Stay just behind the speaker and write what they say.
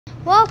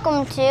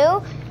Welcome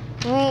to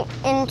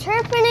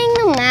Reinterpreting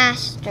the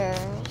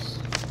Masters,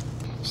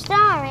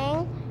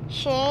 starring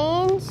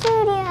Shane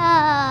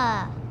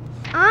Surya.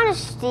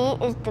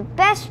 Honesty is the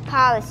best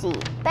policy,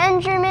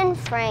 Benjamin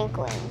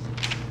Franklin.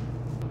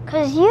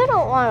 Because you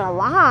don't want to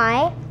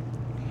lie,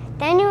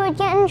 then you would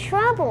get in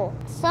trouble.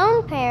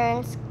 Some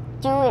parents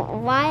do it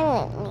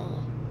violently,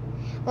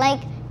 like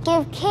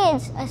give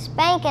kids a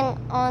spanking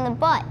on the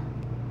butt.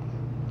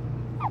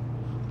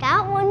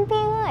 That wouldn't be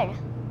good.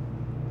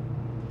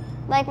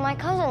 Like my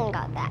cousin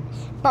got that.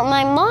 But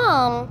my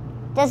mom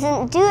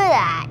doesn't do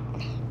that.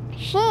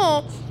 She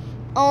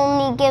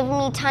only gives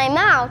me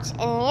timeouts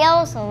and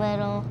yells a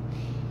little.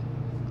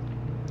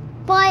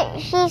 But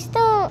she's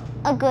still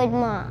a good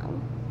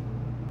mom.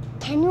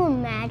 Can you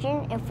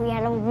imagine if we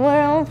had a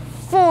world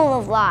full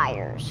of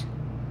liars?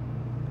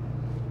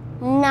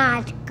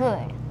 Not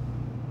good.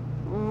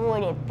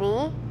 Would it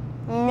be?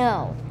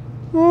 No.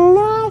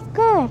 Not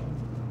good.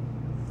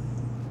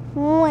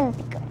 Wouldn't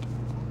be good.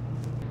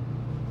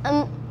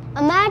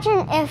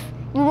 Imagine if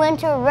you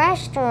went to a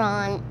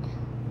restaurant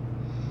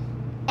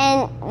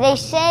and they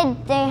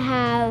said they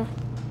have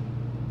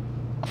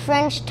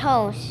French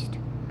toast,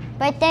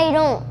 but they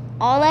don't.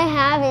 All they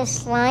have is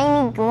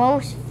slimy,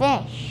 gross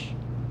fish.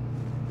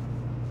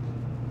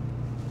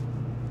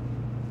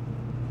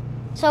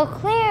 So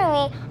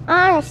clearly,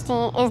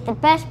 honesty is the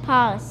best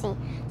policy.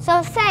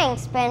 So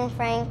thanks, Ben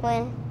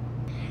Franklin.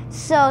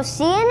 So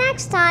see you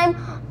next time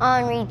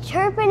on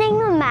Reinterpreting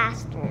the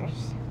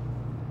Masters.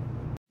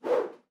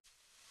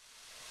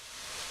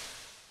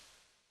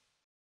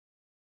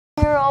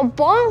 When you're all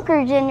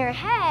bonkers in your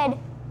head,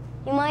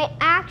 you might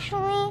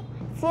actually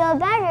feel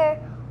better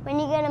when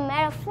you get a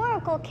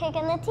metaphorical kick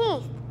in the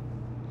teeth.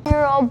 When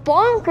you're all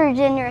bonkers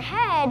in your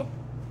head,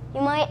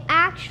 you might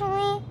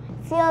actually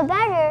feel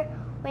better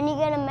when you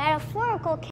get a metaphorical kick